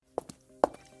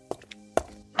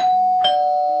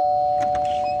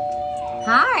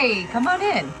Hi, come on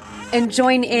in. And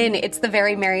join in. It's the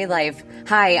Very Merry Life.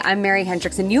 Hi, I'm Mary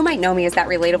Hendricks, and you might know me as that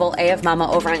relatable AF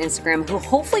mama over on Instagram who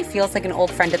hopefully feels like an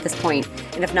old friend at this point.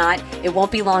 And if not, it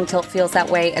won't be long till it feels that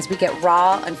way as we get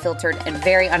raw, unfiltered, and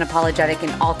very unapologetic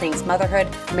in all things motherhood,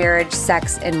 marriage,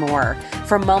 sex, and more.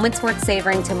 From moments worth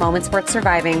savoring to moments worth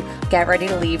surviving, get ready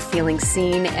to leave feeling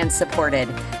seen and supported.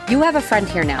 You have a friend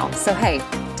here now, so hey,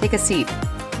 take a seat.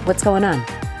 What's going on?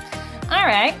 All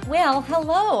right. Well,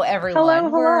 hello, everyone.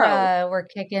 Hello. We're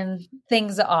kicking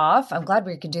things off. I'm glad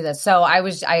we could do this. So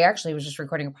I actually was just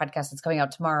recording a podcast that's coming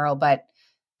out tomorrow, but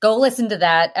go listen to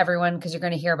that, everyone, because you're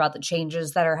going to hear about the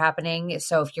changes that are happening.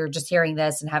 So if you're just hearing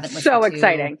this and haven't listened So to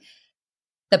exciting.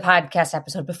 the podcast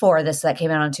episode before this that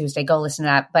came out on Tuesday, go listen to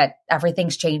that. But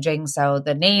everything's changing. So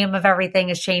the name of everything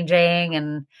is changing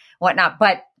and whatnot.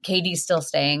 But Katie's still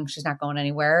staying. She's not going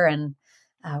anywhere. And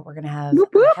we're going to have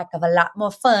a heck of a lot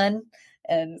more fun.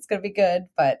 And it's going to be good,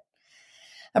 but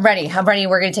I'm ready.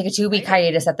 We're going to take a 2-week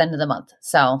hiatus at the end of the month.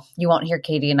 So you won't hear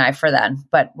Katie and I for then,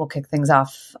 but we'll kick things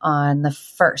off on the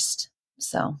 1st.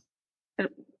 So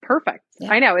Perfect.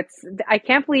 Yeah. I know I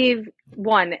can't believe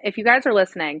if you guys are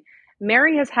listening,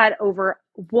 Mary has had over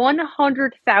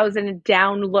 100,000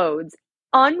 downloads.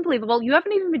 Unbelievable. You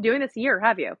haven't even been doing this a year,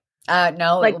 have you?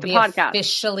 No, Like it will the be podcast.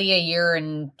 officially a year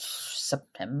in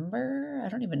September. I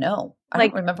don't even know. I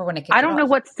Like, don't remember when it kicked I don't know off.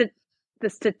 what the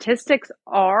statistics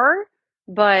are,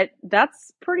 but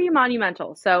that's pretty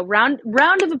monumental. So round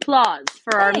of applause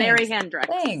for our Mary Hendricks.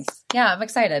 Thanks. Yeah, I'm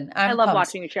excited. I love pumped.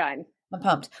 watching you shine. I'm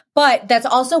pumped. But that's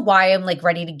also why I'm like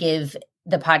ready to give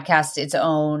the podcast its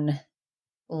own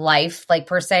life, like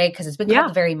per se, because it's been called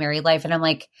The Very Merry Life. And I'm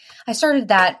like, I started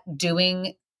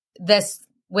doing this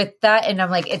with that. And I'm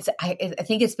like, I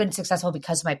think it's been successful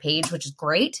because of my page, which is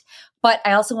great. But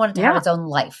I also wanted to have its own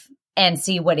life and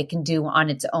see what it can do on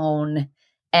its own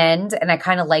end. And I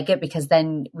kind of like it because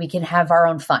then we can have our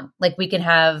own fun. Like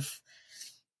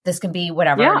this can be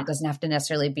whatever. And it doesn't have to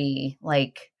necessarily be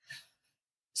like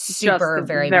super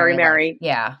very merry.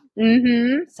 Yeah.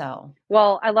 Mm-hmm. So,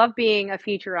 well, I love being a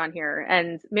feature on here.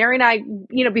 And Mary and I,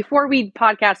 before we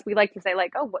podcast, we like to say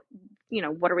like, oh,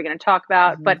 what are we going to talk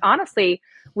about? Mm-hmm. But honestly,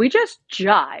 we just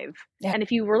jive. Yeah. And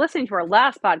if you were listening to our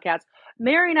last podcast,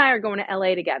 Mary and I are going to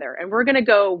LA together and we're going to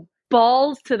go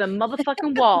balls to the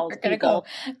motherfucking walls. We're going to go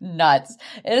nuts.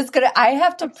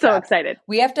 I'm so excited.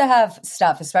 We have to have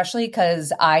stuff, especially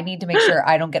because I need to make sure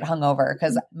I don't get hungover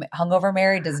because hungover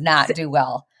Mary does not do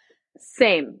well.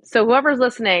 Same. So whoever's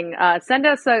listening, send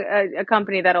us a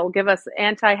company that'll give us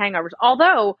anti-hangovers.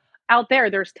 Although out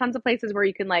there's tons of places where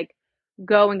you can like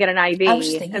go and get an IV.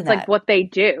 It's like what they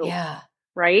do. Yeah.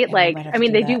 Right? Yeah, like, I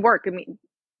mean, they do work. I mean,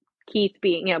 Keith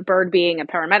being, Bird being a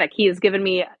paramedic, he has given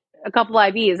me a couple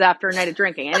IVs after a night of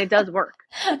drinking and it does work.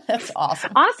 That's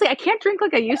awesome. Honestly, I can't drink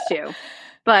like I used to.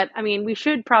 But I mean, we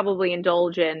should probably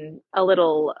indulge in a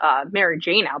little Mary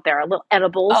Jane out there, a little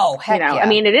edibles. Oh, heck yeah. I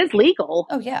mean, it is legal.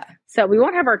 Oh, yeah. So we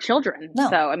won't have our children. No.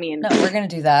 So, I mean. No, we're going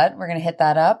to do that. We're going to hit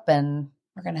that up and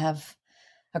we're going to have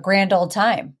a grand old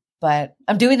time. But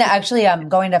I'm doing that. Actually, I'm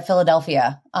going to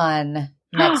Philadelphia on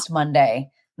next Monday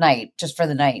night, just for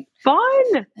the night.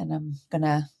 Fun. And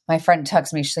my friend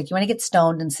texts me. She's like, you want to get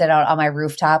stoned and sit out on my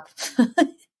rooftop?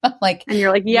 I'm like, and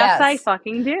you're like, yes, I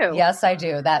fucking do. Yes, I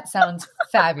do. That sounds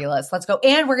fabulous. Let's go.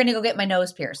 And we're going to go get my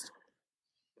nose pierced.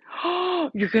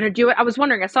 You're going to do it? I was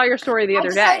wondering. I saw your story the other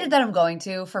day. I decided that I'm going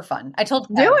to for fun. I told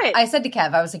Kev, do it. I said to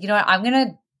Kev, I was like, you know what? I'm going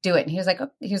to do it. And he was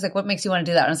like, what makes you want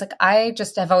to do that? And I was like, I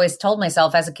just have always told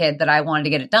myself as a kid that I wanted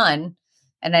to get it done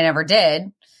and I never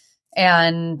did.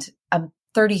 And I'm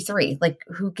 33. Like,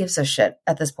 who gives a shit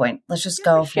at this point? Let's just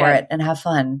go for it and have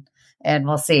fun. And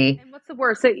we'll see. And what's the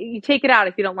worst? So you take it out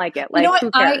if you don't like it. Like, you know what?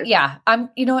 Who cares?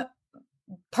 You know what?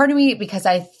 Part of me, because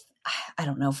I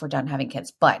don't know if we're done having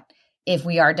kids, but if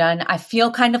we are done, I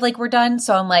feel kind of like we're done.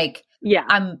 So I'm like,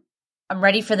 I'm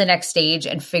ready for the next stage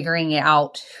and figuring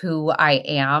out who I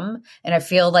am. And I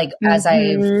feel like as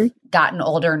I've gotten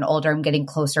older and older, I'm getting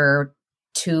closer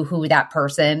to who that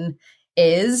person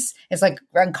is. It's like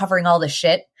uncovering all the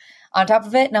shit on top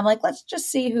of it. And I'm like, let's just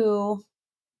see who.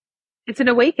 It's an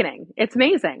awakening. It's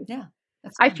amazing. Yeah.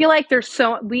 I feel like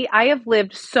I have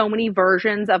lived so many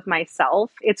versions of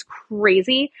myself. It's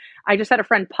crazy. I just had a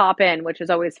friend pop in, which is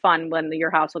always fun when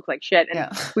your house looks like shit. And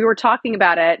we were talking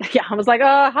about it. Yeah. I was like,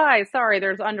 oh, hi, sorry.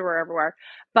 There's underwear everywhere.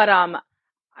 But,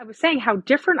 I was saying how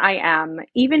different I am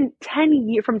even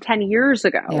from 10 years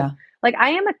ago. Yeah. Like I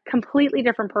am a completely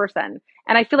different person.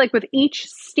 And I feel like with each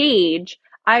stage,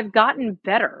 I've gotten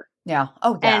better. Yeah.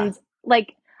 Oh, yeah. And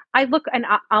like, I look, and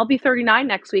I'll be 39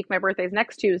 next week. My birthday's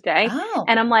next Tuesday. Oh.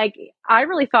 And I'm like, I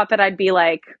really thought that I'd be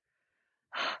like,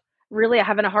 really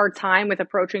having a hard time with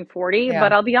approaching 40, Yeah.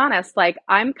 but I'll be honest, like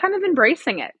I'm kind of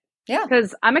embracing it. Yeah.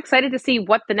 Because I'm excited to see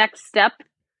what the next step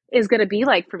is going to be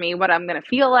like for me, what I'm going to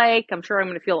feel like. I'm sure I'm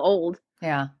going to feel old.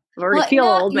 Yeah. I already feel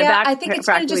old. My back I think it's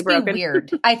going to just broken. be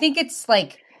weird. I think it's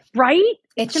like, right?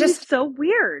 It's just so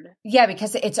weird. Yeah,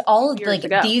 because it's all like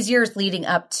ago. these years leading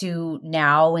up to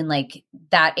now and like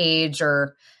that age,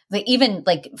 or like even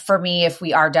like for me, if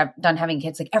we are done having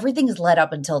kids, like everything's led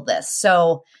up until this.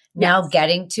 So now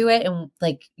getting to it, and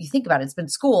like you think about it, it's been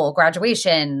school,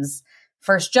 graduations,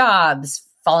 first jobs,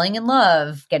 falling in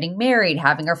love, getting married,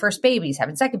 having our first babies,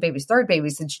 having second babies, third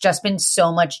babies. It's just been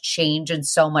so much change and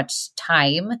so much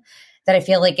time that I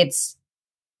feel like it's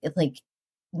like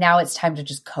now it's time to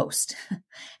just coast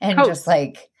and just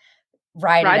like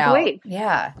ride it out. Wave.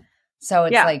 Yeah. So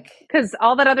it's like, because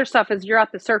all that other stuff is you're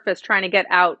at the surface trying to get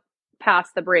out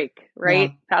past the break,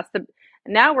 right?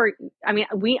 Now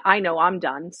I know I'm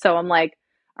done. So I'm like,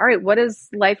 all right, what is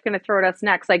life going to throw at us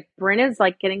next? Like Bryn is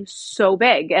like getting so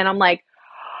big and I'm like,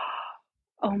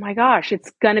 oh my gosh, it's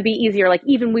going to be easier. Like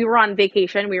even we were on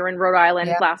vacation, we were in Rhode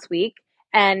Island last week,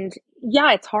 and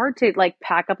it's hard to like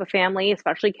pack up a family,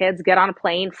 especially kids, get on a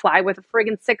plane, fly with a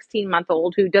friggin'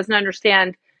 16-month-old who doesn't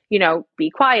understand, be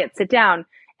quiet, sit down.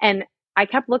 And I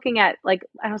kept looking at like,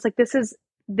 I was like, this is,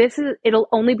 it'll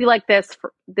only be like this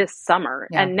for this summer.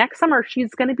 Yeah. And next summer, she's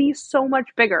going to be so much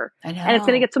bigger. I know. And it's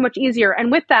going to get so much easier.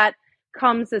 And with that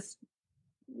comes this,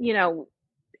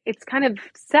 it's kind of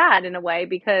sad in a way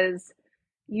because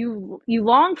you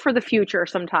long for the future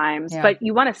sometimes, but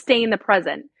you want to stay in the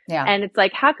present. Yeah. And it's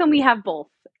like, how can we have both?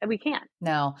 And we can't.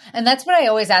 No. And that's what I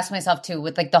always ask myself too,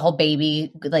 with like the whole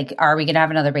baby, like, are we going to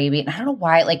have another baby? And I don't know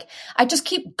why, like, I just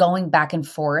keep going back and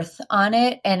forth on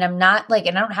it. And I'm not like,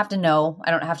 and I don't have to know,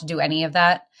 I don't have to do any of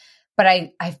that, but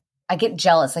I get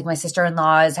jealous. Like my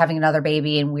sister-in-law is having another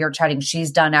baby and we were chatting,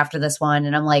 she's done after this one.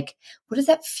 And I'm like, what does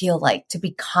that feel like to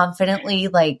be confidently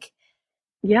like,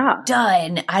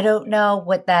 done? I don't know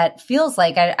what that feels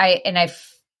like.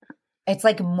 It's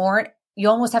like more, you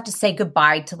almost have to say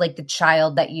goodbye to like the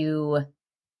child that you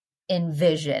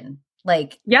envision,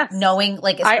 like knowing,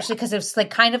 like, especially because it's like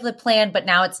kind of the plan, but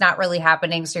now it's not really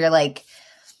happening. So you're like,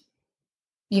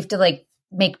 you have to like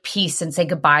make peace and say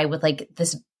goodbye with like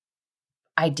this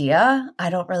idea. I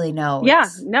don't really know.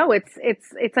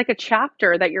 It's like a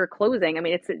chapter that you're closing. I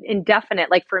mean, it's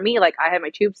indefinite. Like for me, like I had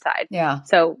my tubes tied. Yeah.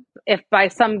 So if by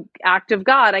some act of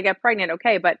God I get pregnant,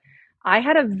 okay. But I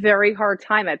had a very hard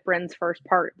time at Bryn's first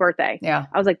birthday. Yeah.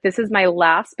 I was like, this is my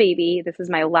last baby. This is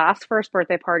my last first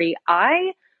birthday party.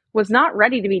 I was not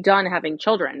ready to be done having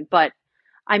children, but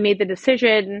I made the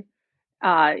decision.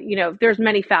 There's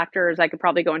many factors. I could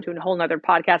probably go into a whole nother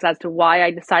podcast as to why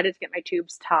I decided to get my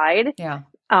tubes tied. Yeah.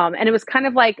 And it was kind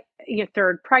of like,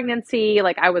 third pregnancy.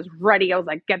 Like I was ready. I was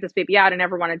like, get this baby out. I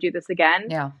never want to do this again.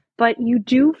 Yeah. But you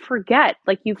do forget,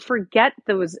 like you forget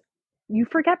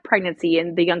pregnancy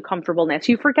and the uncomfortableness.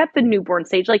 You forget the newborn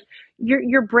stage. Like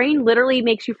your brain literally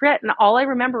makes you forget. And all I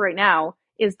remember right now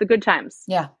is the good times.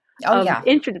 Yeah. Oh yeah.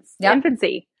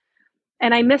 Infancy.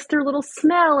 And I miss their little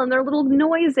smell and their little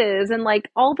noises and like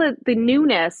all the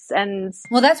newness. And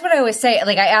well, that's what I always say.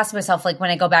 Like I ask myself, like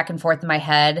when I go back and forth in my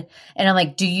head and I'm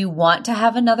like, do you want to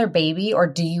have another baby or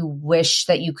do you wish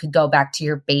that you could go back to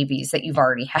your babies that you've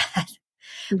already had?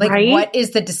 Like, what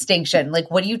is the distinction? Like,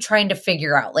 what are you trying to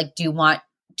figure out? Like, do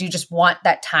you just want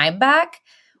that time back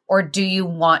or do you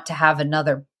want to have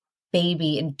another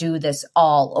baby and do this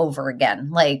all over again?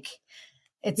 Like,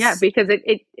 because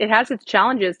it has its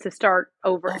challenges to start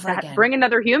over to bring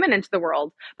another human into the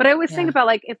world. But I always think about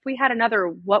like, if we had another,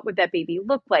 what would that baby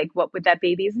look like? What would that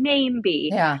baby's name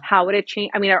be? Yeah. How would it change?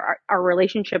 I mean, our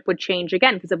relationship would change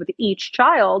again because with each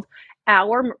child,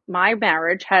 my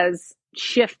marriage has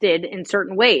shifted in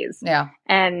certain ways. Yeah.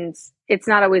 And it's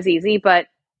not always easy, but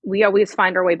we always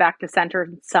find our way back to center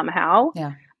somehow.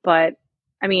 Yeah. But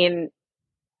I mean,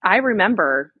 I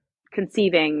remember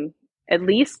conceiving at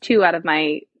least 2 out of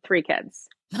my 3 kids.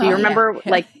 Do you remember,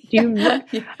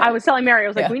 I was telling Mary, I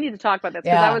was like, we need to talk about this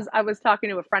because I was talking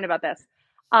to a friend about this.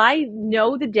 I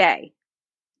know the day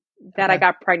that I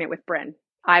got pregnant with Bryn.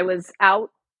 I was out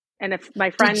and if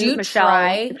my friend Did you Michelle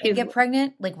try and get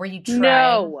pregnant? Like, were you trying?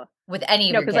 No. With any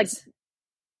of your kids? Like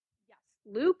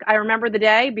Luke, I remember the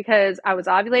day because I was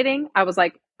ovulating. I was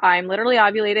like, I'm literally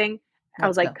ovulating. I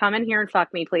was like, come in here and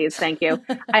fuck me, please. Thank you.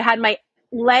 I had my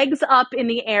legs up in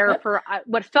the air for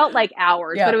what felt like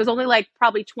hours, but it was only like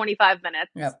probably 25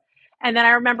 minutes. Yep. And then I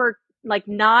remember like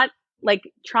not like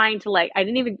trying to like, I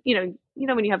didn't even,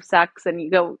 when you have sex and you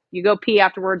go pee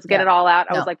afterwards, get it all out.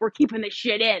 I was like, we're keeping this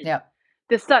shit in. Yep.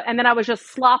 This stuff. And then I was just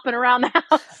slopping around the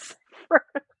house.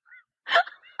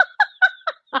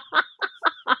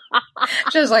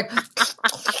 She was like,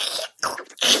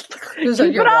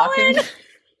 you're walking.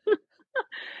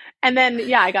 And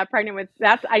then, I got pregnant with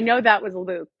I know that was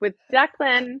Luke. With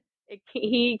Declan,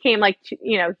 he came like,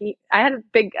 I had a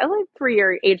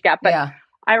 3-year age gap, but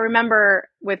I remember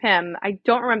with him, I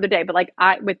don't remember the day, but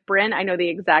with Bryn, I know the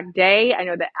exact day. I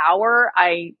know the hour.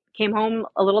 I came home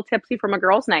a little tipsy from a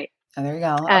girls' night. Oh, there you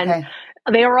go. And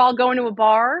they were all going to a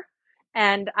bar.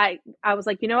 And I was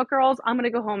like, you know what, girls, I'm going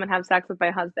to go home and have sex with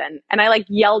my husband. And I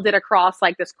yelled it across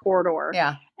this corridor.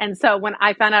 Yeah. And so when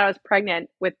I found out I was pregnant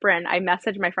with Bryn, I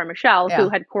messaged my friend Michelle, who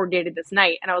had coordinated this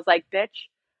night. And I was like, bitch,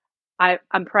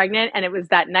 I'm pregnant. And it was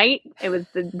that night. It was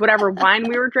whatever wine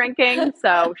we were drinking.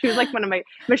 So she was one of my,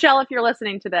 Michelle, if you're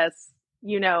listening to this,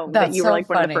 that you were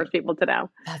one of the first people to know.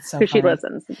 That's so funny. Because she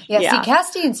listens. Yeah, see,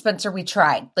 Cassidy and Spencer, we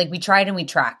tried. We tried and we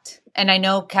tracked. And I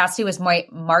know Cassidy was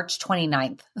March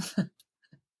 29th.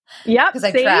 Yep.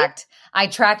 Because I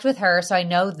tracked with her. So I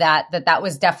know that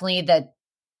was definitely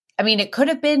it could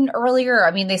have been earlier.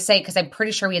 I mean, they say, because I'm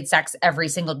pretty sure we had sex every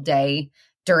single day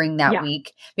during that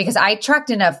week, because I tracked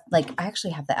enough. I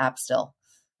actually have the app still,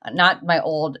 not my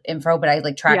old info, but I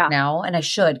track now, and I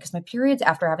should, because my periods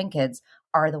after having kids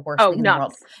are the worst thing in the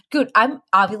world. Dude, I'm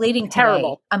ovulating today.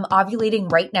 Terrible. I'm ovulating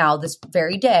right now, this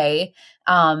very day,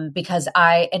 because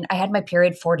I had my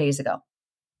period 4 days ago.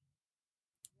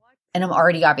 And I'm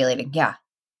already ovulating. Yeah.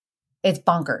 It's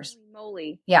bonkers. Holy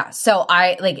moly. Yeah. So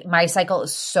my cycle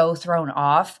is so thrown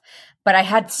off, but I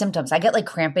had symptoms. I get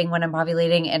cramping when I'm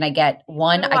ovulating, and I get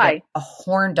a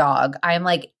horn dog. I'm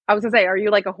I was gonna say, are you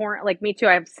a horn? Me too.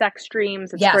 I have sex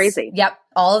dreams. It's crazy. Yep.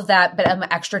 All of that. But I'm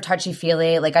extra touchy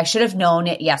feely. I should have known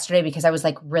it yesterday, because I was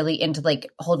really into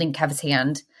holding Kev's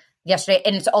hand yesterday.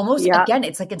 And it's almost, again,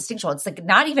 it's instinctual. It's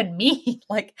not even me.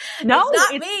 No,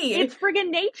 it's not me. It's friggin'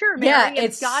 nature, Mary. Yeah.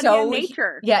 It's goddamn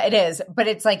nature. Yeah, it is. But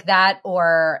it's that,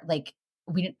 or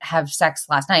we didn't have sex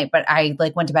last night, but I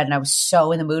went to bed and I was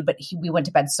so in the mood, but we went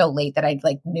to bed so late that I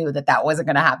knew that wasn't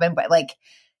going to happen. But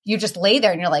you just lay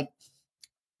there and you're like,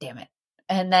 damn it.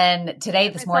 And then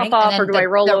this morning, and then or do I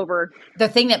roll over? The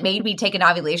thing that made me take an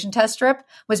ovulation test strip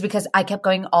was because I kept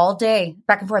going all day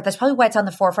back and forth. That's probably why it's on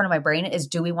the forefront of my brain, is,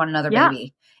 do we want another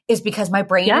baby? Is because my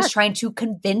brain is trying to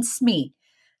convince me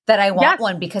that I want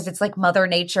one, because it's Mother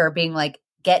Nature being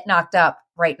get knocked up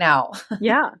right now.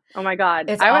 Yeah. Oh my God.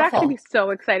 It's I would awful. actually be so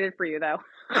excited for you, though.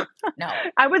 No.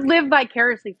 I would live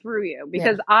vicariously through you,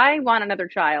 because I want another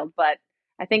child, but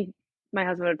I think my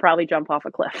husband would probably jump off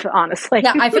a cliff, honestly.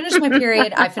 Yeah, I finished my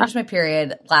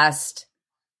period last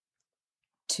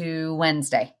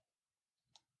Wednesday.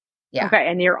 Yeah. Okay,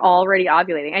 and you're already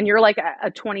ovulating, and you're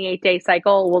a 28-day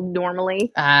cycle. Well,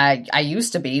 normally, I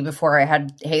used to be before I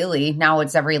had Haley. Now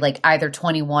it's every either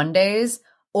 21 days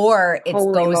or it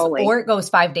goes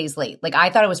 5 days late. I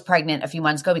thought I was pregnant a few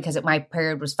months ago because my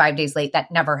period was 5 days late. That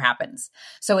never happens.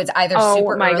 So it's either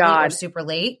super early or super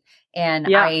late. And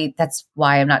that's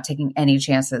why I'm not taking any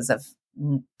chances of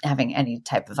having any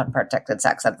type of unprotected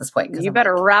sex at this point. You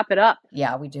better wrap it up.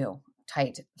 Yeah, we do.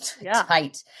 Tight. Yeah.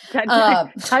 Tight.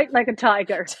 Tight like a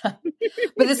tiger. But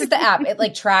this is the app.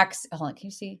 It tracks. Hold on. Can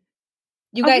you see?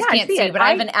 You guys can't see, but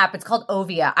I have an app. It's called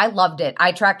Ovia. I loved it.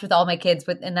 I tracked with all my kids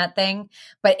within that thing,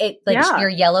 but your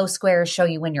yellow squares show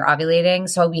you when you're ovulating.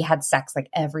 So we had sex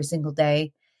every single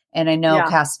day. And I know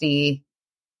Cassidy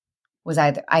was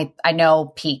I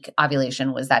know peak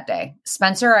ovulation was that day.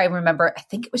 Spencer, I remember, I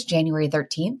think it was January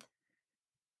 13th.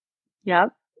 Yep.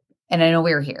 And I know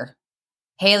we were here.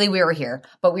 Haley, we were here,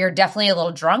 but we were definitely a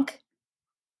little drunk.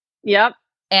 Yep.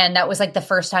 And that was the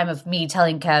first time of me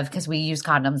telling Kev, because we use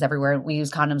condoms everywhere. We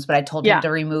use condoms, but I told him to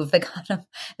remove the condom.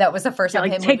 That was the first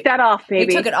time. Take that off,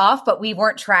 baby. He took it off, but we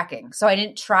weren't tracking. So I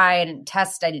didn't try, I didn't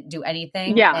test, I didn't do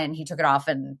anything. Yeah. And he took it off,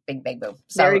 and bing, bang, boom.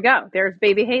 So, there you go. There's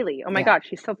baby Haley. Oh my God,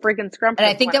 she's so freaking scrumptious.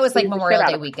 And I think that was Memorial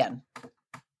Day weekend.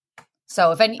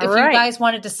 So if you guys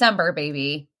want a December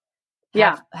baby,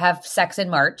 have sex in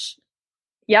March.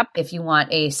 Yep. If you want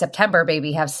a September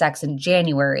baby, have sex in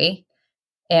January.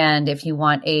 And if you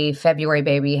want a February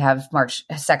baby, have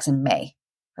sex in May,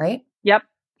 right? Yep.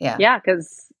 Yeah. Yeah,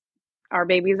 because our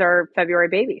babies are February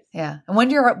babies. Yeah. And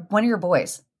when are your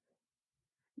boys?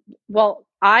 Well,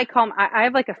 I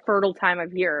have a fertile time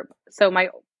of year. So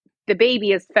the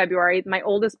baby is February. My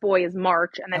oldest boy is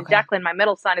March. And then Declan, my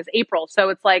middle son, is April. So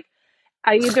it's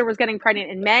I either was getting pregnant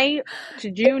in May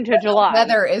to June to July.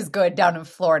 Weather is good down in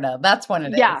Florida. That's when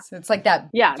it is. It's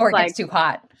that before it gets too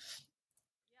hot.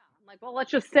 Well,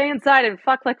 let's just stay inside and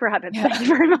fuck like rabbits. Yeah. Thank you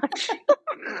very much.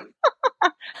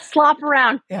 Slop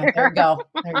around. Yeah, there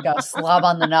you go. Slob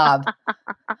on the knob.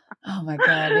 Oh my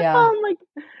God. Yeah.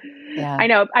 Yeah. I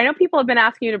know people have been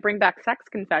asking you to bring back sex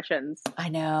confessions. I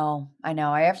know. I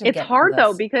have to It's hard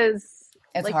though, because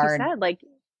it's like hard. You said, like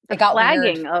the it got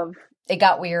flagging weird. It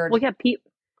got weird. Well,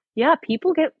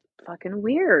 people get fucking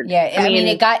weird. Yeah. I mean,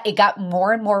 it got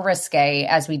more and more risque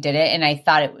as we did it. And I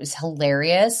thought it was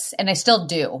hilarious. And I still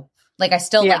do. Like, I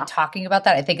still like talking about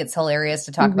that. I think it's hilarious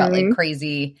to talk about like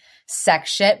crazy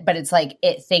sex shit, but it's like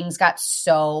things got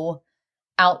so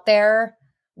out there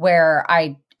where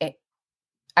I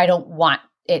don't want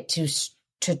it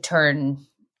to turn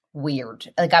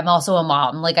weird. Like, I'm also a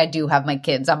mom. Like, I do have my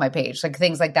kids on my page, like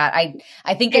things like that. I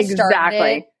think I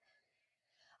started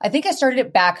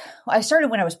it back. I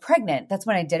started when I was pregnant. That's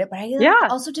when I did it. But I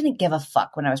also didn't give a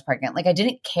fuck when I was pregnant. Like, I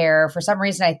didn't care. For some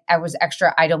reason, I was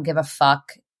extra, I don't give a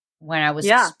fuck when I was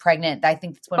pregnant. I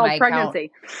think that's when my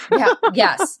pregnancy.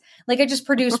 Yes. Like, I just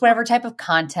produced whatever type of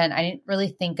content. I didn't really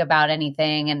think about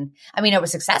anything. And I mean, it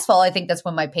was successful. I think that's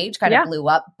when my page kind of blew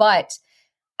up. But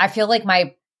I feel like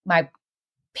my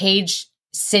page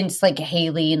since like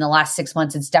Haley in the last 6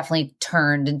 months, it's definitely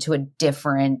turned into a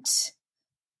different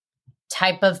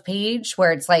type of page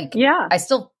where it's like, I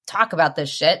still talk about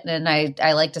this shit and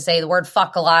I like to say the word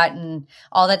fuck a lot and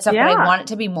all that stuff, but I want it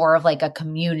to be more of like a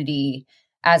community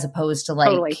as opposed to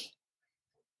like,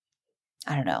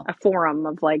 I don't know, a forum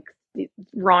of like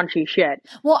raunchy shit.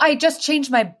 Well, I just changed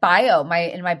my bio.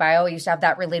 In my bio, I used to have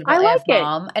that relatable AF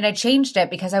mom, and I changed it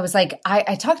because I was like,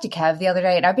 I talked to Kev the other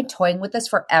day, and I've been toying with this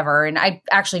forever, and I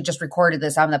actually just recorded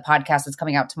this on the podcast that's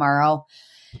coming out tomorrow.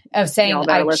 Of saying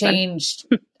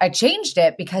I changed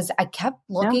it because I kept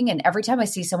looking, and every time I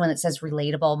see someone that says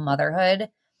relatable motherhood,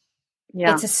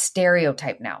 it's a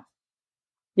stereotype now.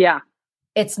 Yeah.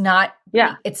 It's not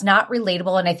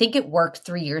relatable. And I think it worked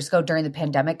 3 years ago during the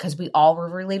pandemic because we all were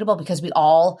relatable because we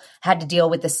all had to deal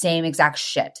with the same exact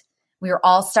shit. We were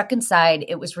all stuck inside.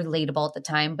 It was relatable at the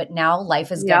time, but now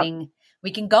life is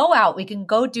we can go out, we can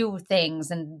go do things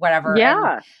and whatever.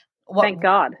 Yeah. Thank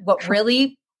God. What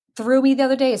really threw me the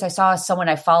other day is I saw someone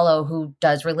I follow who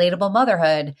does relatable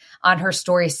motherhood on her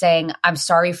story saying, I'm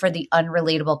sorry for the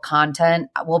unrelatable content.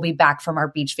 We'll be back from our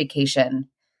beach vacation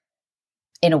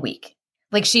in a week.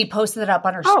 Like, she posted it up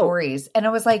on her stories. And I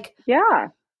was like,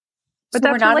 but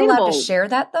so we're not allowed to share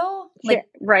that though? Like,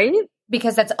 right?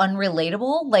 Because that's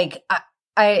unrelatable. Like,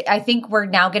 I think we're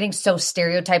now getting so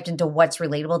stereotyped into what's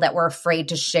relatable that we're afraid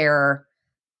to share.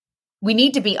 We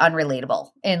need to be unrelatable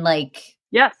in like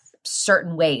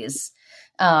certain ways.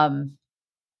 And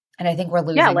I think we're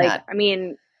losing that. I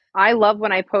mean, I love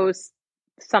when I post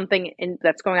something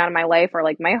that's going on in my life or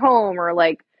like my home or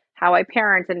like how I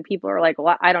parent, and people are like,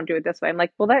 well, I don't do it this way. I'm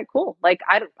like, well, that's cool. Like,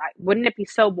 wouldn't it be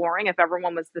so boring if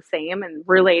everyone was the same and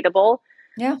relatable?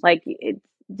 Yeah. Like,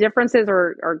 differences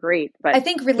are great, but I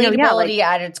think relatability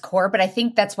at its core, but I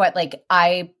think that's what, like,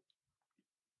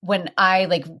 when I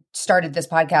like started this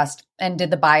podcast and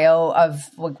did the bio of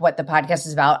like what the podcast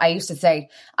is about, I used to say,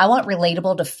 I want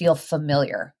relatable to feel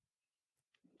familiar.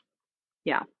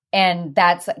 Yeah. And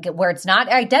that's where it's not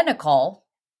identical,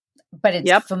 but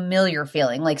it's familiar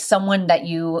feeling, like someone that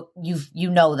you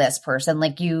know this person,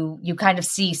 like you kind of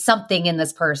see something in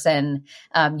this person,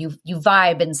 you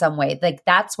vibe in some way. Like,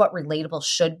 that's what relatable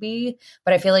should be.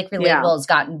 But I feel like relatable has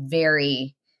gotten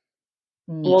very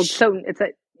niche. Well, so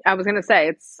I was gonna say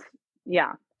it's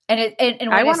and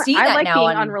when I see that like now,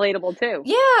 being unrelatable too.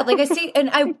 Yeah, like I see, and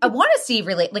I want to see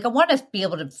like I want to be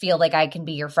able to feel like I can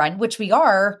be your friend, which we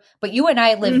are. But you and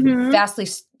I live vastly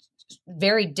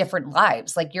very different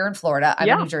lives. Like, you're in Florida, I'm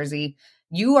in New Jersey.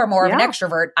 You are more of an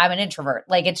extrovert, I'm an introvert.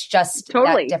 Like, it's just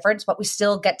that difference, but we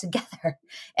still get together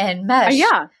and mesh.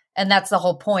 And that's the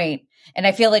whole point. And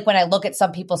I feel like when I look at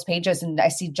some people's pages and I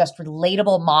see just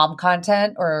relatable mom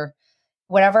content or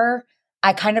whatever,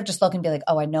 I kind of just look and be like,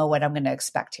 oh, I know what I'm going to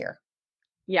expect here.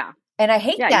 Yeah. And I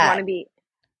hate that. You want to be,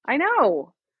 I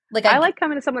know. Like, I like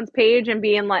coming to someone's page and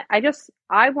being like, I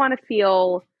want to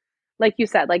feel, like you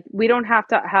said, like, we don't have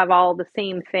to have all the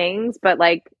same things, but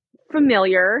like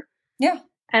familiar. Yeah.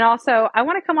 And also, I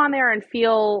want to come on there and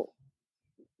feel,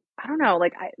 I don't know,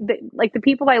 like the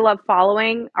people I love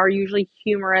following are usually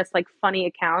humorous, like funny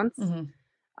accounts.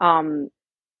 And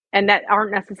that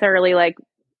aren't necessarily like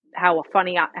how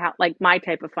like my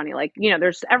type of funny, like,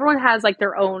 everyone has like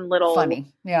their own little funny.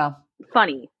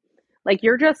 Like,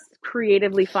 you're just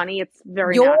creatively funny. It's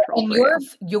very natural. And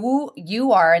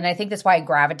you are, and I think that's why I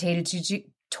gravitated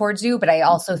towards you. But I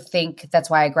also think that's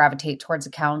why I gravitate towards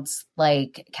accounts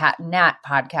like Cat and Nat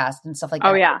podcast and stuff like that.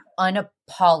 Oh yeah,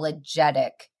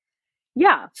 unapologetic.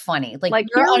 Yeah, funny. Like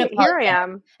here I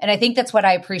am, and I think that's what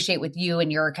I appreciate with you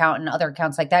and your account and other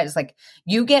accounts like that. Is like,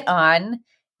 you get on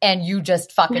and you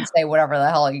just fucking say whatever the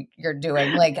hell you're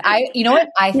doing. Like you know what?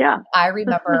 I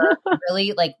remember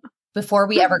really like before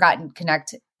we ever got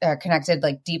connected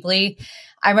like deeply,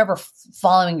 I remember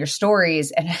following your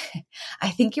stories, and I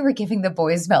think you were giving the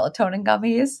boys melatonin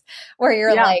gummies where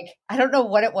you're like, I don't know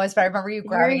what it was, but I remember you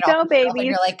grabbing it off the shelf and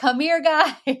you're like, come here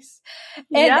guys.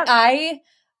 And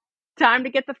time to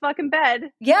get the fucking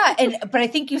bed. Yeah. But I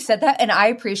think you said that, and I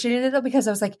appreciated it because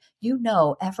I was like,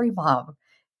 every mom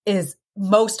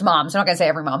most moms, I'm not going to say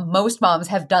every mom, most moms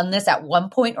have done this at one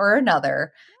point or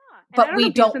another, but we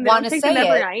don't want to say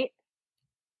it night.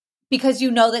 Because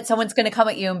you know that someone's going to come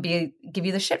at you and give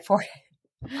you the shit for it.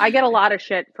 I get a lot of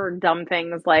shit for dumb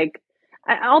things. Like,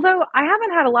 although I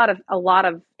haven't had a lot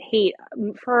of hate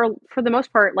for the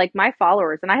most part, like my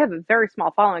followers, and I have a very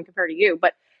small following compared to you,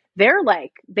 but they're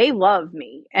like, they love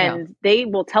me and they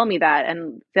will tell me that,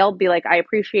 and they'll be like, I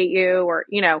appreciate you. Or,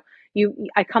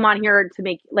 I come on here to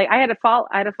make, like, I had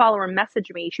a follower message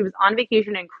me. She was on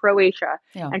vacation in Croatia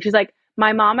and she's like,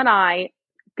 my mom and I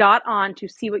got on to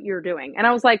see what you're doing. And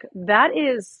I was like, that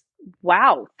is,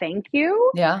 wow, thank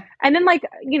you. Yeah. And then like,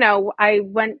 I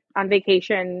went on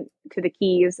vacation to the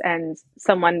Keys and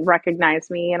someone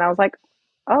recognized me and I was like,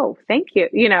 oh, thank you.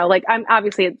 Like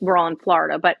we're all in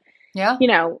Florida, but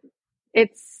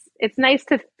it's nice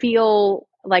to feel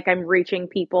like I'm reaching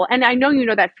people. And I know,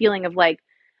 that feeling of like,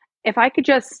 if I could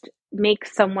just make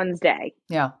someone's day,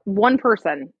 one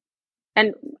person.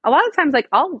 And a lot of times, like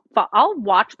I'll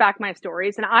watch back my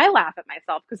stories and I laugh at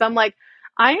myself because I'm like,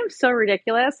 I am so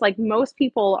ridiculous. Like most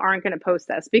people aren't going to post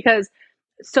this because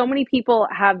so many people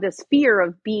have this fear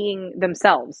of being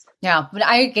themselves. Yeah. But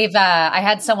I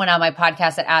had someone on my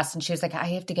podcast that asked, and she was like, I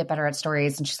have to get better at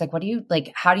stories. And she's like,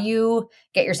 how do you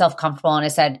get yourself comfortable? And I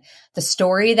said, the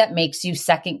story that makes you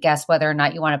second guess whether or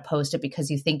not you want to post it because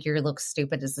you think you look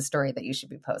stupid is the story that you should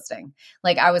be posting.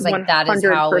 Like, I was like, 100%. That is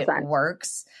how it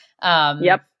works. And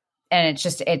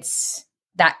it's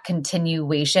that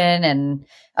continuation and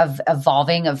of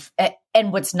evolving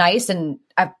and what's nice. And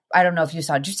I don't know if you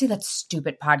saw, did you see that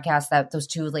stupid podcast that those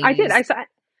two ladies? I did. I saw.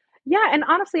 Yeah. And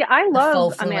honestly, I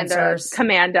love Amanda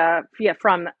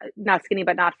from Not Skinny,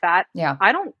 But Not Fat. Yeah.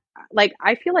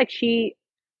 I feel like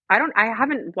I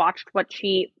haven't watched what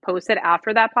she posted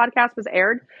after that podcast was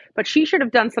aired, but she should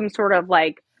have done some sort of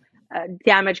like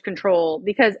damage control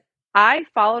because I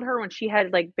followed her when she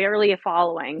had like barely a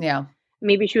following. Yeah.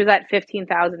 Maybe she was at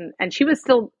 15,000 and she was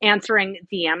still answering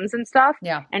DMs and stuff.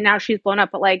 Yeah. And now she's blown up.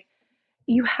 But like,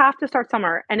 you have to start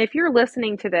somewhere. And if you're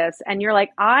listening to this and you're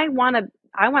like, I want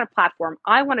a platform,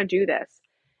 I want to do this.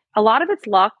 A lot of it's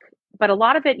luck, but a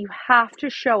lot of it, you have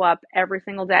to show up every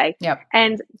single day. Yep.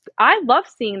 And I love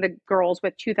seeing the girls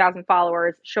with 2,000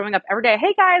 followers showing up every day.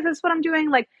 Hey guys, this is what I'm doing.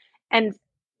 Like, and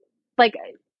like,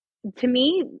 to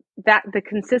me, that the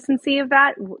consistency of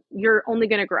that, you're only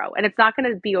going to grow, and it's not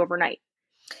going to be overnight.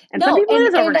 And some people it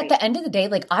is overnight. And at the end of the day,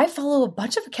 like I follow a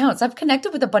bunch of accounts. I've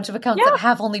connected with a bunch of accounts that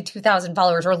have only 2,000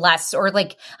 followers or less, or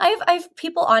like I have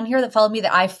people on here that follow me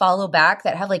that I follow back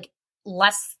that have like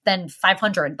less than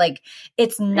 500. Like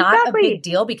it's not a big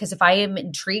deal because if I am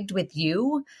intrigued with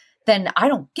you, then I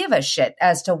don't give a shit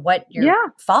as to what your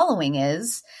following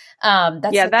is. That's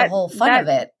the whole fun of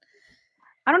it.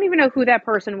 I don't even know who that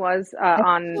person was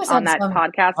on that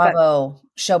podcast. Bravo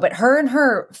show, but her and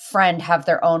her friend have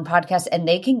their own podcast and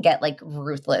they can get like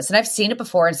ruthless. And I've seen it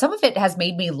before and some of it has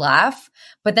made me laugh,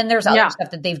 but then there's other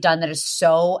stuff that they've done that is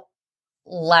so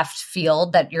left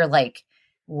field that you're like,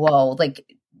 whoa, like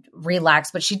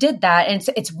relax. But she did that and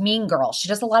it's Mean Girl. She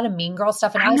does a lot of Mean Girl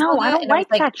stuff. And I know, I don't like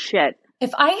that shit.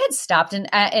 If I had stopped and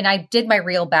I did my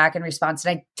reel back in response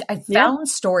and I found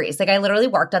stories, like I literally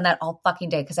worked on that all fucking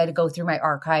day because I had to go through my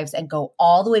archives and go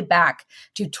all the way back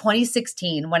to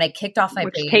 2016 when I kicked off my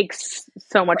page. Which takes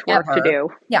so much work to do.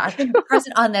 Yeah, I've been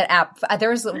present on that app.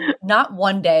 There's not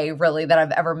one day really that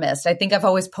I've ever missed. I think I've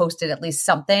always posted at least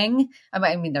something.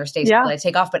 I mean, there's days that I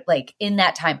take off, but like in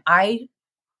that time, I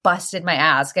busted my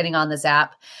ass getting on this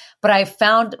app. But I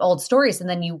found old stories and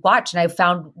then you watch and I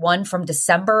found one from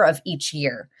December of each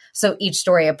year. So each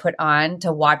story I put on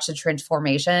to watch the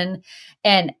transformation.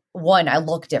 And one, I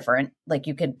look different. Like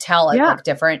you could tell I look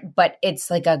different, but it's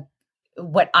like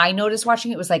what I noticed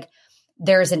watching it was like,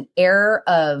 there's an air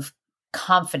of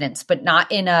confidence, but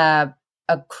not in a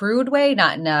crude way,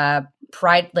 not in a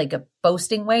pride, like a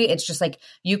boasting way. It's just like,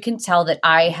 you can tell that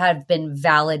I have been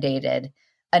validated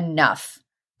enough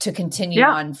to continue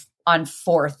on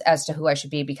forth as to who I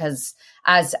should be, because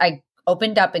as I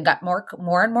opened up and got more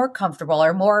and more comfortable,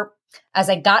 or more as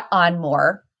I got on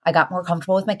more, I got more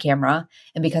comfortable with my camera.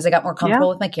 And because I got more comfortable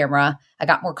with my camera, I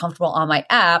got more comfortable on my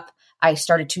app. I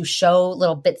started to show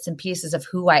little bits and pieces of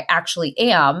who I actually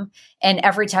am. And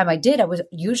every time I did, I was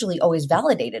usually always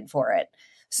validated for it.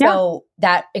 So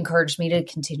that encouraged me to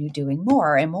continue doing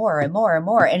more and more and more and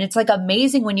more. And it's like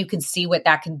amazing when you can see what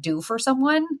that can do for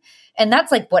someone. And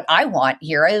that's like what I want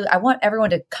here. I want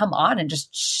everyone to come on and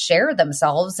just share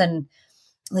themselves and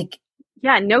like,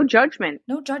 yeah, no judgment.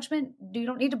 No judgment. You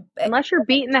don't need to. Unless you're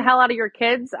beating the hell out of your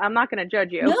kids, I'm not going to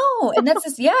judge you. No. And that's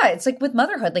just, it's like with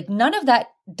motherhood, like none of that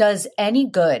does any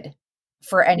good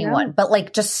for anyone, but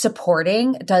like just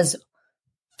supporting does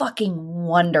fucking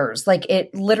wonders. Like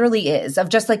it literally is of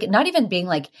just like not even being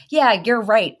like, yeah, you're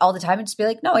right all the time. And just be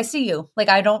like, no, I see you. Like,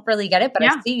 I don't really get it, but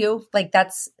I see you. Like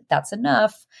that's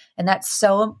enough. And that's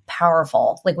so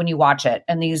powerful. Like when you watch it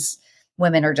and these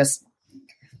women are just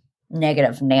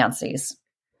negative Nancy's.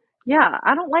 Yeah,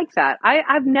 I don't like that.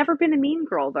 I've never been a mean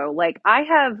girl though. Like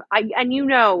and you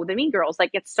know, the Mean Girls,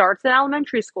 like it starts in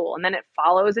elementary school and then it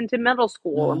follows into middle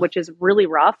school, which is really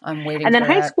rough. I'm waiting. And then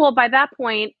high school, by that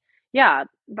point,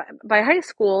 by high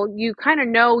school, you kind of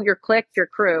know your clique, your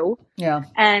crew. Yeah.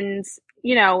 And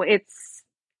you know,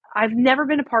 I've never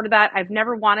been a part of that. I've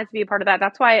never wanted to be a part of that.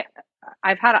 That's why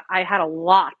I had a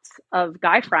lot of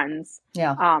guy friends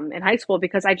in high school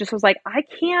because I just was like, I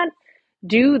can't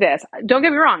do this. Don't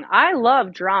get me wrong. I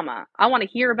love drama. I want to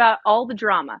hear about all the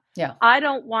drama. Yeah. I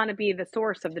don't want to be the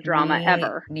source of the drama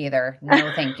ever. Neither.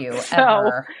 No, thank you.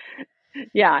 Ever.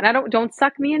 Yeah. And don't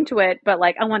suck me into it, but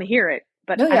like, I want to hear it,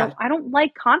 but I don't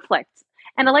like conflict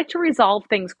and I like to resolve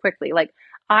things quickly. Like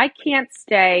I can't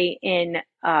stay in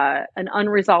an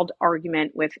unresolved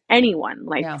argument with anyone,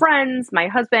 like friends, my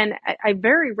husband. I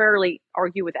very rarely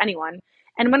argue with anyone.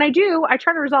 And when I do, I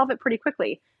try to resolve it pretty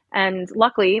quickly. And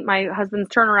luckily, my husband's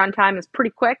turnaround time is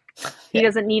pretty quick. He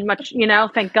doesn't need much,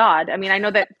 thank God. I mean, I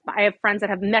know that I have friends that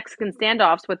have Mexican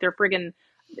standoffs with their friggin'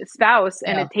 spouse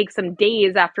and it takes them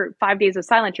days after 5 days of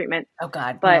silent treatment. Oh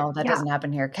God, but no, that doesn't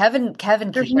happen here. Kevin,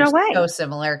 there's no way. So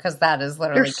similar because that is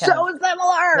literally they're so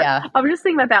similar. Yeah, I was just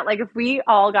thinking about that. Like if we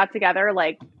all got together,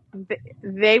 like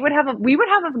we would have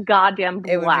a goddamn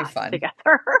blast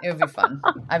together. It would be fun.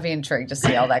 I'd be intrigued to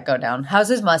see all that go down. How's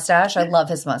his mustache? I love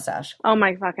his mustache. Oh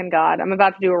my fucking God. I'm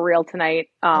about to do a reel tonight.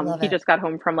 He just got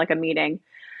home from like a meeting.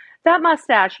 That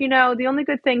mustache, the only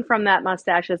good thing from that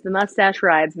mustache is the mustache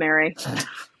rides, Mary.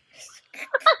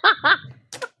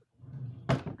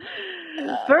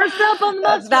 First up on the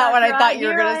mustache. That's not what I thought you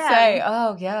were going to say.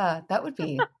 Oh yeah,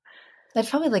 that's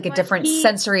probably like a different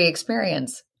sensory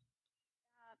experience.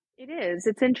 It is.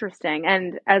 It's interesting.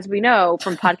 And as we know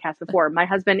from podcasts before, my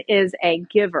husband is a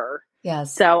giver.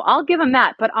 Yes. So I'll give him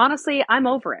that. But honestly, I'm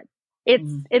over it.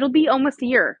 It'll be almost a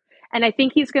year. And I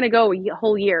think he's going to go a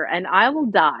whole year and I will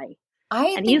die.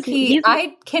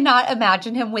 I cannot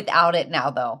imagine him without it now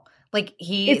though. Like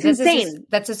it's insane.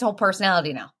 That's his whole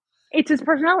personality now. It's his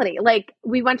personality. Like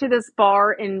we went to this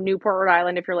bar in Newport, Rhode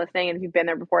Island, if you're listening and if you've been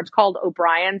there before, it's called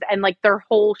O'Brien's. And like their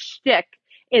whole shtick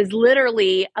is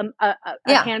literally a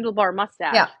handlebar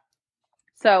mustache. Yeah.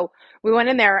 So we went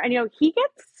in there and, he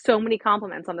gets so many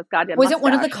compliments on this goddamn mustache. Was it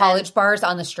one of the college bars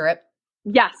on the Strip?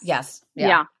 Yes. Yes.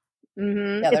 Yeah.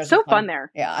 Mm-hmm. It's so fun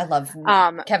there. Yeah. I love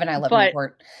Kevin. I love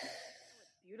Newport.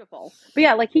 Beautiful. But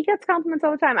yeah, like he gets compliments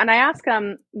all the time. And I ask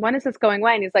him, when is this going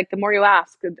away? And he's like, the more you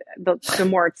ask, the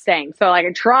more it's staying. So like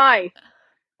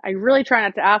I really try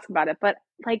not to ask about it, but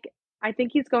like, I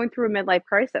think he's going through a midlife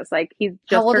crisis. Like he's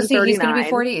just How old is he? 39. He's going to be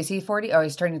 40. Is he 40? Oh,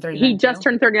 he's turning 39. He just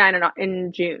turned 39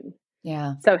 in June.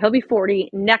 Yeah. So he'll be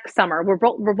 40 next summer.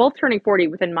 We're both turning 40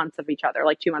 within months of each other,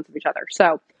 like 2 months of each other.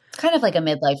 So it's kind of like a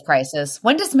midlife crisis.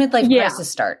 When does midlife crisis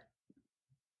start?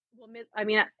 Well,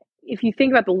 if you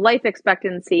think about the life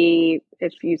expectancy,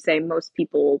 if you say most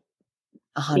people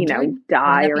 100?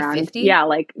 Die around 50?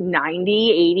 like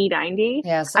 90, 80, 90.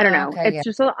 Yes. I don't know. Okay, it's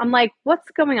just, I'm like, what's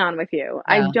going on with you?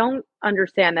 Yeah. I don't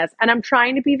understand this. And I'm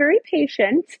trying to be very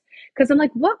patient because I'm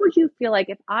like, what would you feel like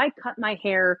if I cut my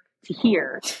hair to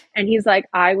here? And he's like,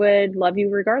 I would love you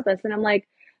regardless. And I'm like,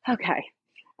 okay,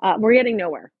 we're getting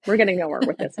nowhere. We're getting nowhere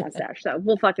with this mustache. So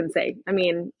we'll fucking see. I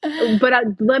mean, but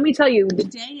let me tell you, the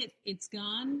day it's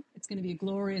gone, it's going to be a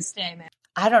glorious day, man.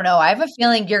 I don't know. I have a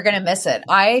feeling you're going to miss it.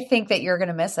 I think that you're going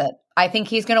to miss it. I think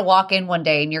he's going to walk in one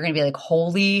day and you're going to be like,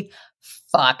 holy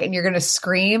fuck. And you're going to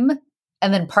scream.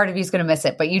 And then part of you's going to miss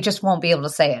it, but you just won't be able to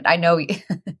say it. I know.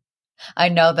 I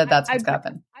know that's what's going to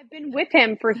happen. I've been with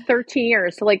him for 13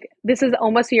 years. So like, this is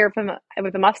almost a year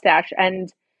with a mustache. And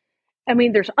I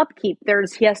mean, there's upkeep.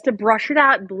 He has to brush it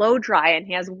out and blow dry and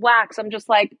he has wax. I'm just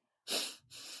like,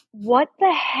 what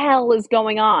the hell is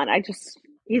going on?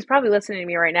 He's probably listening to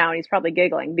me right now and he's probably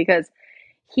giggling because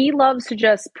he loves to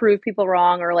just prove people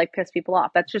wrong or like piss people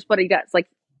off. That's just what he does. Like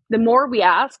the more we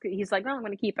ask, he's like, no, I'm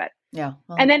going to keep it. Yeah.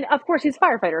 Well, and then, of course, he's a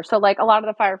firefighter. So, like, a lot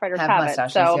of the firefighters have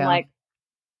it. So I'm like,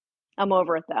 I'm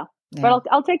over it, though. Yeah. But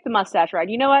I'll take the mustache ride.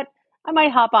 You know what? I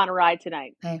might hop on a ride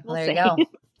tonight. Hey, well, there you go.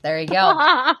 There you go.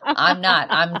 I'm not.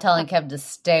 I'm telling Kev to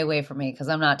stay away from me because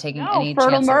I'm not taking any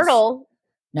Fertile chances. Myrtle.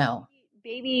 No.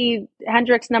 Baby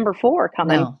Hendrix number 4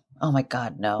 coming. No. Oh, my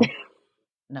God, no.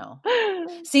 No.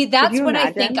 See, that's when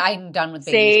I think I'm done with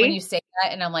babies. See? When you say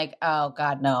that and I'm like, oh,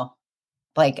 God, no.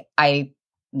 Like,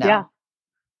 no. Yeah.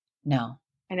 No.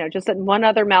 I know, just one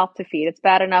other mouth to feed. It's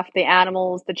bad enough, the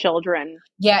animals, the children.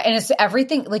 Yeah, and it's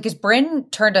everything. Like, is Bryn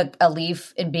turned a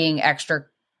leaf in being extra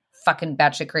fucking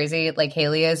batshit crazy like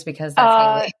Haley is? Because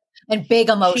that's Haley. And big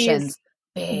emotions.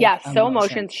 So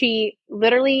emotions. She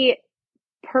literally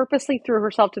purposely threw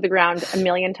herself to the ground a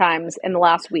million times in the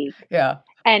last week. Yeah.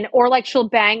 Or like she'll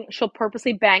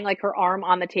purposely bang like her arm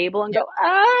on the table and go,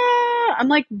 ah. I'm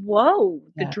like, whoa,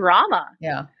 the drama.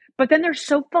 Yeah. But then they're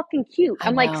so fucking cute.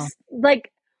 I'm like,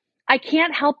 I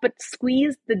can't help but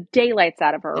squeeze the daylights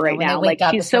out of her right now. Like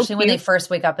up, she's so cute. When they first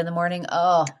wake up in the morning.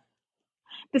 Oh,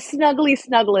 the snugglest.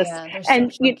 Yeah,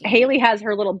 and Haley has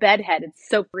her little bed head. It's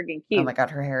so freaking cute. Oh my God,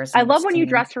 her hair is I love when you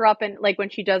dress her up and like when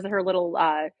she does her little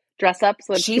dress up.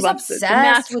 So she's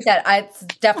obsessed with that. It's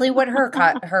definitely what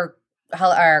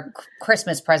our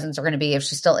Christmas presents are going to be if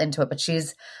she's still into it. But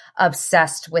she's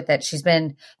obsessed with it. She's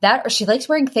been that, or she likes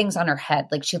wearing things on her head.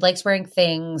 Like she likes wearing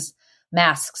things,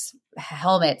 masks,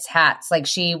 helmets, hats. Like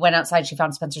she went outside, she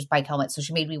found Spencer's bike helmet, so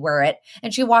she made me wear it,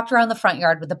 and she walked around the front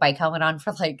yard with the bike helmet on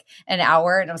for like an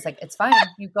hour, and I was like, it's fine,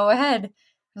 you go ahead. I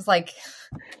was like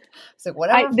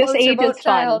whatever. This age is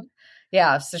child. Fun.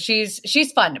 Yeah, so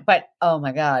she's fun, but oh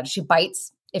my God, she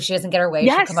bites. If she doesn't get her way,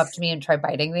 she'll come up to me and try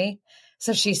biting me.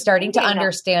 So she's starting to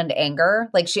understand anger.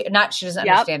 Like she doesn't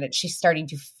understand it. She's starting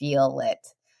to feel it.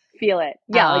 Yeah.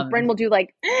 Like Bryn will do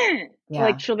like,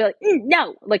 like she'll be like,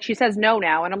 no, like she says no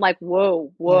now. And I'm like,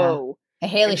 whoa. Yeah. And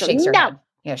Haley shakes her head.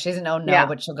 Yeah. She doesn't know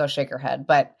but she'll go shake her head.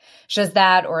 But she does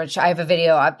that. Or I have a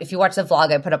video. If you watch the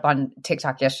vlog I put up on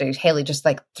TikTok yesterday, Haley just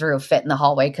like threw a fit in the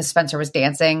hallway because Spencer was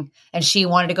dancing and she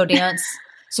wanted to go dance.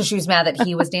 So she was mad that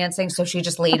he was dancing. So she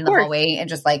just laid in the hallway and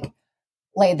just like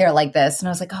laid there like this. And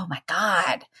I was like, oh my God.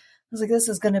 I was like, this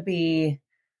is going to be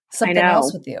something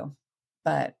else with you.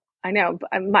 But I know.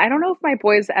 I don't know if my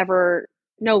boys ever.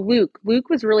 No, Luke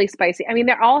was really spicy. I mean,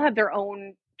 they all have their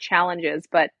own challenges,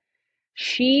 but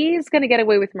she's going to get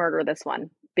away with murder this one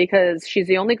because she's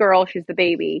the only girl. She's the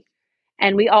baby.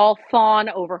 And we all fawn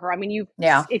over her. I mean,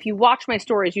 if you watch my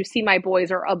stories, you see my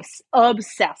boys are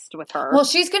obsessed with her. Well,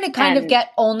 she's going to kind of get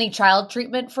only child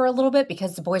treatment for a little bit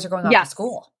because the boys are going off to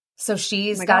school. So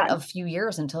she's got a few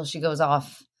years until she goes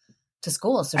off to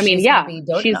school. So she's going to be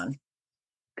doting on.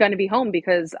 Going to be home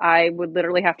because I would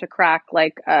literally have to crack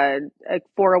like a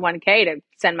 401k to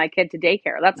send my kid to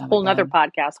daycare. That's a whole nother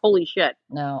podcast. Holy shit.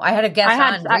 No, I had a guest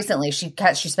on recently. She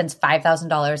spends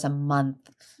 $5,000 a month.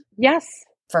 Yes.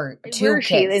 For 2 Where is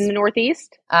kids. She in the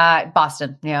Northeast?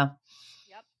 Boston. Yeah.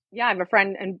 Yep. Yeah. I have a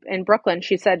friend in Brooklyn.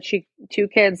 She said 2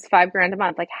 kids, $5,000 a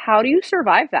month. Like, how do you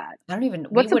survive that?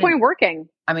 What's the point of working?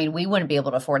 I mean, we wouldn't be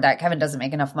able to afford that. Kevin doesn't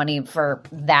make enough money for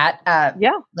that.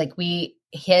 Like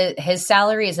his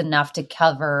salary is enough to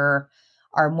cover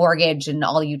our mortgage and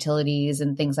all utilities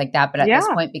and things like that. But at this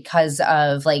point, because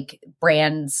of like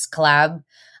brands collab,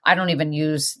 I don't even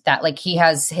use that. Like he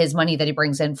has his money that he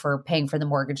brings in for paying for the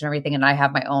mortgage and everything. And I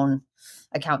have my own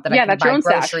account that I can buy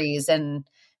groceries and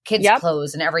kids'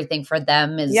 clothes and everything for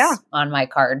them is on my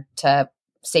card to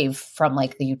save from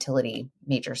like the utility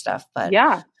major stuff. But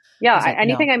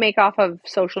anything I make off of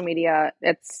social media,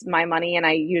 it's my money and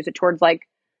I use it towards like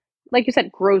you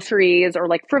said, groceries or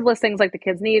like frivolous things like the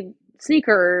kids need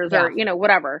sneakers or,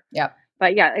 whatever. Yeah.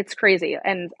 But yeah, it's crazy.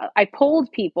 And I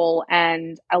polled people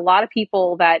and a lot of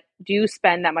people that do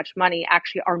spend that much money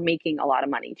actually are making a lot of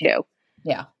money too.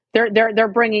 Yeah.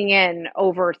 They're bringing in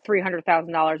over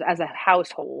 $300,000 as a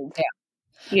household. Yeah.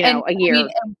 A year. I mean,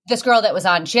 this girl that was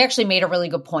on, she actually made a really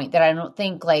good point that I don't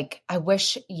think I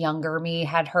wish younger me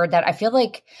had heard that. I feel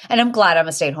like, and I'm glad I'm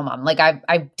a stay-at-home mom. Like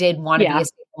I did want to be a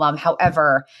stay-at-home mom.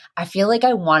 However, I feel like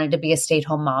I wanted to be a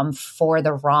stay-at-home mom for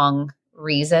the wrong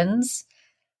reasons.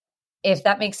 If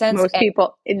that makes sense. Most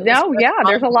people, there's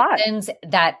a lot. Reasons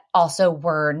that also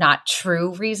were not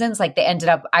true reasons. Like they ended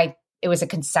up, it was a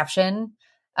conception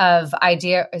of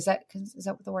idea. Is that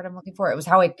the word I'm looking for? It was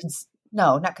how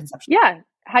no, not conception. Yeah.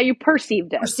 How you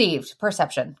perceived it.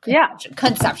 Perception.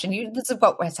 Conception. This is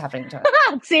what was happening to us.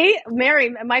 See, Mary,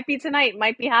 it might be tonight. It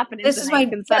might be happening This tonight. Is my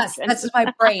conception. This is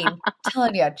my brain. I'm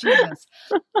telling you, Jesus.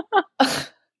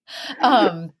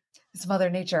 It's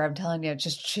Mother Nature. I'm telling you,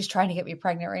 she's trying to get me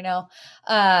pregnant right now.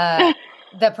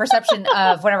 the perception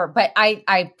of whatever, but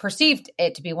I perceived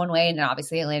it to be one way, and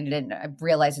obviously I landed in, I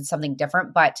realized it's something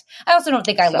different, but I also don't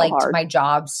think I liked my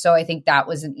job. So I think that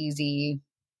was an easy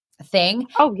thing.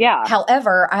 Oh yeah.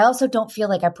 However, I also don't feel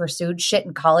like I pursued shit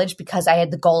in college because I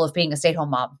had the goal of being a stay-at-home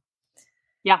mom.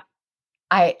 Yeah.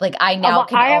 I now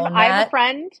can own that. I have a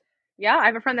friend. Yeah. I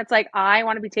have a friend that's like, I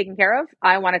want to be taken care of.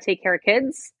 I want to take care of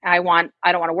kids. I don't want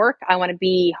to work. I want to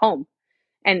be home.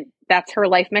 And that's her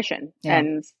life mission. Yeah.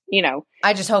 And,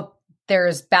 I just hope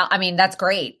there's, I mean, that's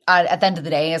great at the end of the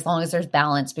day, as long as there's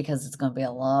balance, because it's going to be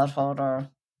a lot harder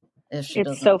if she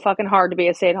doesn't. It's so fucking hard to be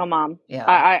a stay-at-home mom.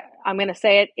 Yeah. I'm going to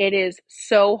say it. It is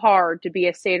so hard to be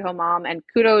a stay-at-home mom, and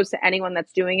kudos to anyone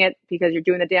that's doing it, because you're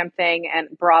doing the damn thing, and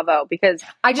bravo, because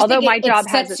I just think it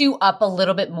sets you up a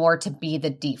little bit more to be the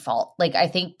default. Like, I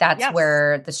think that's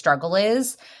where the struggle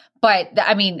is. But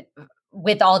I mean,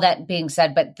 with all that being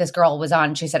said, but this girl was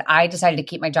on, she said, I decided to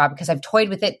keep my job because I've toyed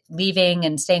with it, leaving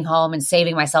and staying home and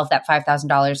saving myself that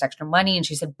 $5,000 extra money. And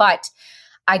she said, but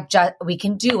we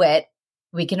can do it.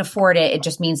 We can afford it. It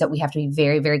just means that we have to be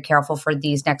very, very careful for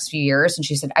these next few years. And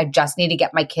she said, I just need to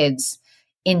get my kids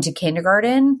into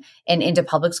kindergarten and into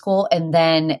public school. And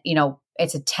then,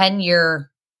 it's a 10-year,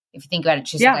 if you think about it,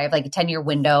 she said, I have like a 10-year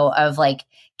window of like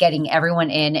getting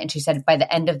everyone in. And she said, by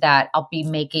the end of that, I'll be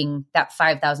making that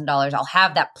 $5,000. I'll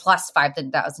have that plus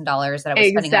 $5,000 that I was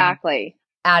spending on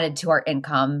added to our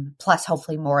income, plus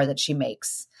hopefully more that she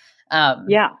makes. And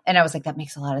I was like, that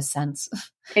makes a lot of sense.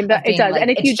 It does. Like,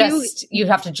 and if you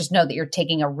have to just know that you're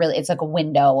taking it's like a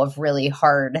window of really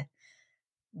hard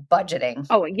budgeting.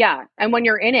 Oh yeah. And when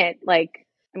you're in it, like,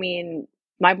 I mean,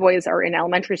 my boys are in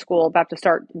elementary school, about to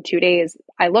start in 2 days.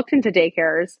 I looked into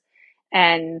daycares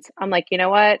and I'm like, you know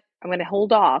what? I'm going to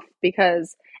hold off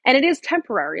and it is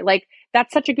temporary. Like,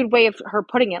 that's such a good way of her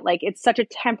putting it. Like, it's such a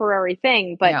temporary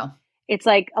thing, but it's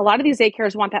like a lot of these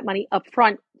daycares want that money up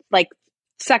front, like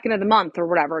second of the month or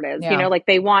whatever it is, like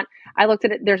I looked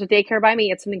at it. There's a daycare by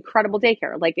me. It's an incredible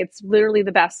daycare. Like, it's literally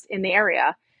the best in the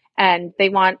area. And they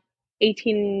want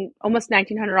almost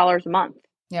 $1,900 a month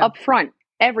up front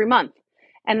every month.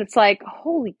 And it's like,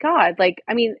 holy God, like,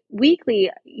 I mean, weekly,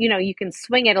 you can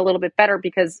swing it a little bit better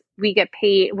because we get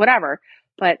paid, whatever,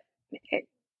 but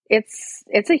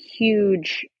it's a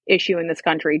huge issue in this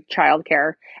country,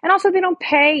 childcare. And also they don't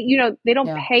pay,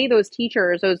 pay those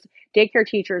teachers, those daycare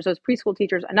teachers, those preschool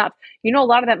teachers enough. A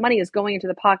lot of that money is going into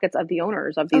the pockets of the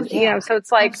owners of these, so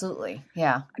it's like, absolutely.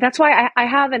 Yeah. That's why I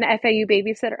have an FAU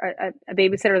babysitter, a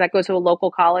babysitter that goes to a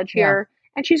local college here.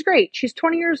 And she's great. She's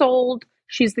 20 years old.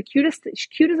 She's the cutest. She's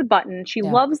cute as a button. She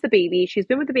loves the baby. She's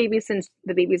been with the baby since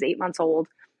the baby's 8 months old.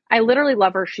 I literally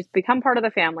love her. She's become part of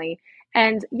the family.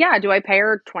 And do I pay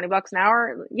her $20 an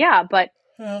hour? Yeah, but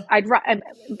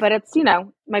but it's,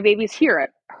 my baby's here at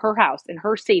her house in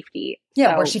her safety.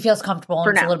 Yeah, so, where she feels comfortable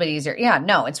and it's a little bit easier. Yeah,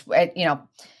 no,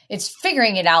 it's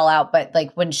figuring it all out. But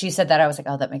like when she said that, I was like,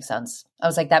 oh, that makes sense. I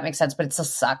was like, that makes sense, but it still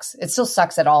sucks. It still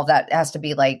sucks that all of that has to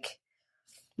be like,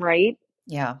 right?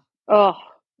 Yeah. Oh,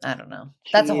 I don't know.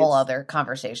 That's a whole other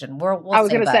conversation. We'll I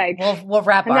was going to say, we'll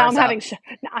wrap now ours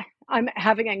up. I'm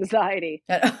having anxiety.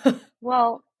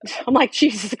 Well, I'm like,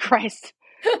 Jesus Christ.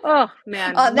 Oh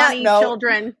man. On money, that note,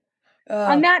 children.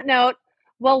 On that note,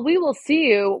 well, we will see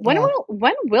you. When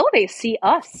will they see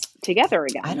us together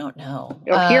again? I don't know.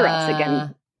 Or hear us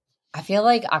again? I feel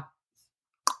like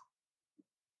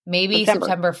maybe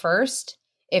September 1st.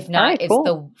 If not, it's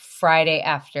the Friday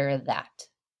after that.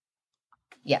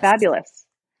 Yes. Fabulous.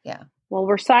 Yeah. Well,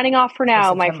 we're signing off for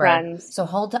now, my friends. So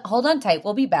hold on tight.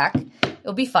 We'll be back.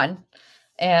 It'll be fun.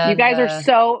 And you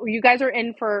guys are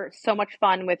in for so much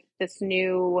fun with this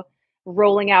new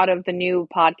rolling out of the new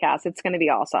podcast. It's going to be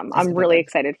awesome. I'm really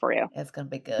excited for you. It's going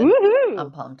to be good. Woohoo!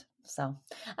 I'm pumped. So,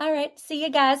 all right. See you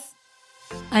guys.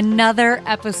 Another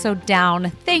episode down.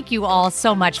 Thank you all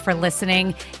so much for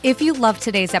listening. If you loved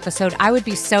today's episode, I would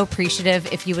be so appreciative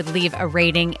if you would leave a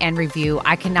rating and review.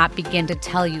 I cannot begin to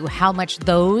tell you how much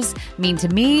those mean to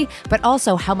me, but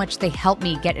also how much they help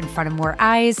me get in front of more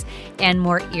eyes and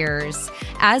more ears.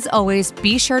 As always,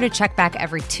 be sure to check back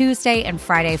every Tuesday and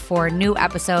Friday for a new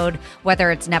episode,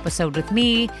 whether it's an episode with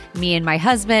me and my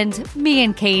husband, me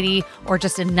and Katie, or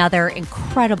just another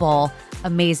incredible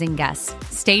amazing guests.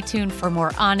 Stay tuned for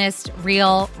more honest,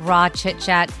 real, raw chit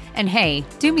chat. And hey,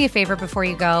 do me a favor before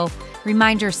you go.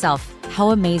 Remind yourself how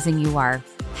amazing you are,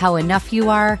 how enough you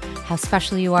are, how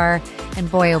special you are. And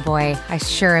boy, oh boy, I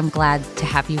sure am glad to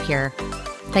have you here.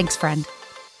 Thanks, friend.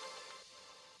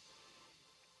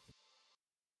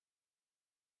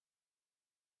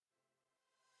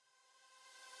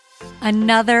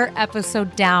 Another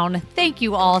episode down. Thank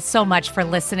you all so much for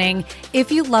listening.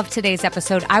 If you loved today's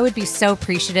episode, I would be so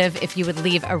appreciative if you would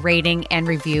leave a rating and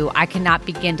review. I cannot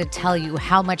begin to tell you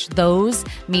how much those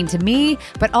mean to me,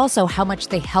 but also how much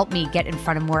they help me get in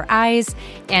front of more eyes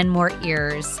and more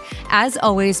ears. As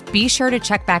always, be sure to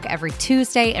check back every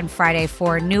Tuesday and Friday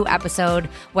for a new episode,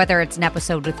 whether it's an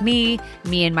episode with me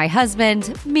and my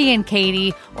husband, me and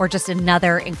Katie, or just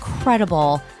another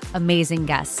incredible, amazing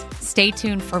guest. Stay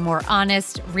tuned for more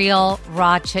honest, real,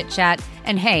 raw chit chat.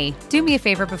 And hey, do me a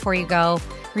favor before you go.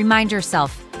 Remind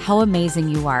yourself how amazing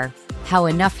you are, how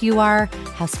enough you are,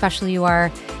 how special you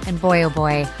are. And boy, oh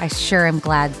boy, I sure am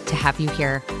glad to have you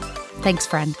here. Thanks,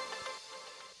 friend.